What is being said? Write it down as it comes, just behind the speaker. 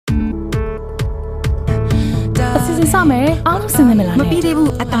စီစောင့်မယ်အားလုံးစင်နေမလားမပြီးသေး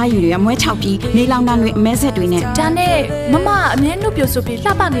ဘူးအသားရည်တွေကမွဲ6ပြီးနေလောင်တန်းတွေအမဲဆက်တွေနဲ့ဒါနဲ့မမအမြဲနှုတ်ပြဆိုပြီး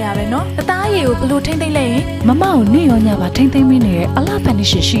လှပနေရပဲနော်အသားရည်ကိုဘလို့ထိမ့်သိမ့်လဲရင်မမကိုနေ့ရောညပါထိမ့်သိမ့်မင်းနေတဲ့အလှဖန်နီ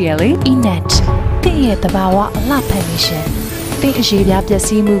ရှင်ရှိရလေ Inet တင့်ရဲ့တဘာဝအလှဖန်နီရှင်တင့်အရေးပြပျက်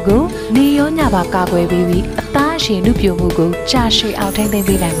စီးမှုကိုနေရောညပါကာကွယ်ပြီးအသားရှင်နှုတ်ပြမှုကိုကြာရှည်အောင်ထိမ့်သိမ့်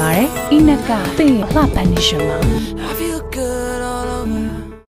ပေးနိုင်ပါတယ် Inet ကတင့်ရဲ့အလှဖန်နီရှင်ပါ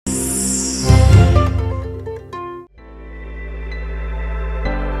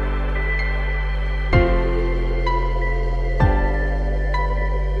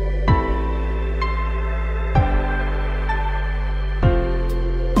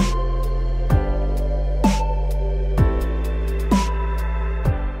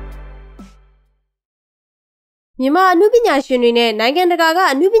မြန်မာအနုပညာရှင်တွေနဲ့နိုင်ငံတကာက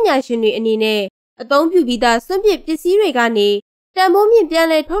အနုပညာရှင်တွေအနေနဲ့အသုံးပြုပြီးသားစွန့်ပစ်ပစ္စည်းတွေကနေတန်ဖိုးမြင့်ပြန်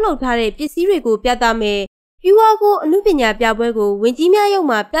လည်ထုတ်လုပ်ထားတဲ့ပစ္စည်းတွေကိုပြသမယ် QR Code အနုပညာပြပွဲကိုဝင်ကြီးများရုံ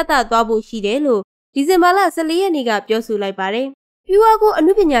မှာပြသသွားဖို့ရှိတယ်လို့ဒီဇင်ဘာလ14ရက်နေ့ကပြောဆိုလိုက်ပါတယ်။ QR Code အ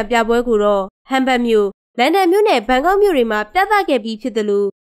နုပညာပြပွဲကိုတော့ဟမ်ဘတ်မြို့၊လန်ဒန်မြို့နဲ့ဘန်ကောက်မြို့တွေမှာပြသခဲ့ပြီးဖြစ်တယ်လို့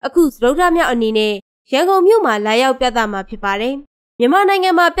အခုစတုတ္ထမြောက်အနေနဲ့ရန်ကုန်မြို့မှာလာရောက်ပြသမှာဖြစ်ပါတယ်။မြန်မာနိုင်ငံ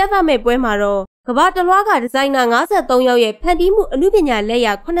မှာပြသမယ့်ပွဲမှာတော့ကမ္ဘာတလွှားကဒီဇိုင်နာ53ယောက်ရဲ့ဖန်တီးမှုအနုပညာလက်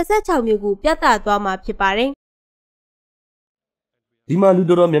ရာ86မျိုးကိုပြသသွားမှာဖြစ်ပါတယ်။ဒီမှာလူ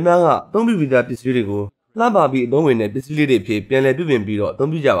တော်များများကအသုံးပြုပြီးသားပစ္စည်းတွေကိုလှပပြီးအသုံးဝင်တဲ့ပစ္စည်းလေးတွေဖြစ်ပြန်လည်ပြုပြင်ပြီးတော့အ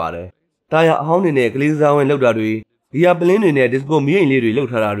သုံးပြုကြပါတယ်။တာယာအဟောင်းတွေနဲ့ကလေးစားဝင်လောက်တာတွေဒီယာပလင်းတွေနဲ့ဒစ်စကိုမီးအိမ်လေးတွေလောက်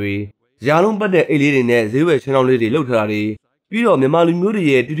ထားတာတွေရာလုံးပတ်တဲ့အိတ်လေးတွေနဲ့ဈေးဝယ်ချန်းတောင်းလေးတွေလောက်ထားတာတွေပြီးတော့မြန်မာလူမျိုးတွေ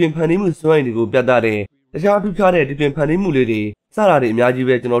ရဲ့တည်တွင်ဖန်တီးမှုစွမ်းရည်တွေကိုပြသတဲ့တခြားထူးခြားတဲ့တည်တွင်ဖန်တီးမှုလေးတွေစတာတွေအများကြီး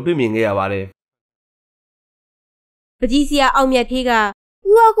ပဲကျွန်တော်တွေ့မြင်ခဲ့ရပါတယ်။ပကြီးစရာအောင်မြတ်သေးက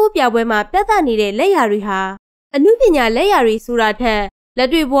QR Code ပြပွဲမှာပြသနေတဲ့လက်ရာတွေဟာအနုပညာလက်ရာတွေဆိုတာထက်လက်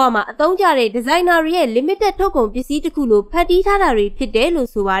တွေ့ဘဝမှာအသုံးကျတဲ့ဒီဇိုင်နာတွေရဲ့ limited ထုတ်ကုန်ပစ္စည်းတစ်ခုလိုဖန်တီးထားတာတွေဖြစ်တယ်လို့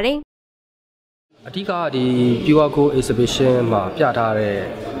ဆိုပါတယ်။အဓိကဒီ QR Code exhibition မှာပြထားတဲ့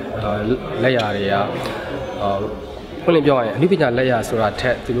လက်ရာတွေကဖွင့်လင်းပြောရရင်အနုပညာလက်ရာဆိုတာထ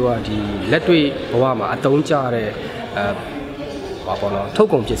က်သူတို့ကဒီလက်တွေ့ဘဝမှာအသုံးကျတဲ့ဘာပေါ့နော်ထုတ်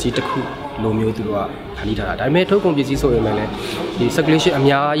ကုန်ပစ္စည်းတစ်ခုလိုမျိုးသူတို့ကဖန်တီးထားတာဒါပေမဲ့ထုတ်ကုန်ပစ္စည်းဆိုရင်လည်းဒီ circulation အ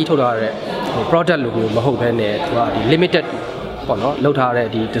များကြီးထုတ်ထားတဲ့ product လိုမျိုးမဟုတ်ဘဲနဲ့သူကဒီ limited ပေါ့နော်လောက်ထားတဲ့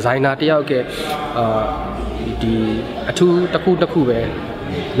ဒီ designer တယောက်ကဒီအထူးတစ်ခုပဲ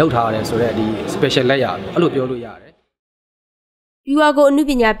လောက်ထားရတယ်ဆိုတော့ဒီ special လက်ရအဲ့လိုပြောလို့ရတယ် QR Code အနု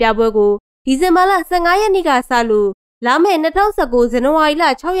ပညာပြပွဲကိုဒီဇင်ဘာလ15ရက်နေ့ကစလို့လာမယ့်2019ဇန်နဝါရီလ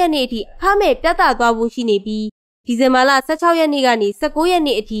6ရက်နေ့အထိအခမဲ့ပြသသွားဖို့ရှိနေပြီးဒီဇင်ဘာလ16ရက်နေ့ကနေ19ရက်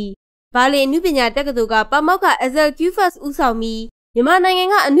နေ့အထိဘာလင်အနုပညာတက္ကသိုလ်ကပါမောက္ခ Azal Qfas ဦးဆောင်ပြီးမြန်မာနိုင်ငံ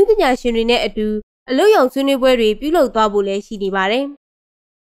ကအနုပညာရှင်တွေနဲ့အတူအလုပ်ရုံဆွေးနွေးပွဲတွေပြုလုပ်သွားဖို့လည်းရှိနေပါတယ်။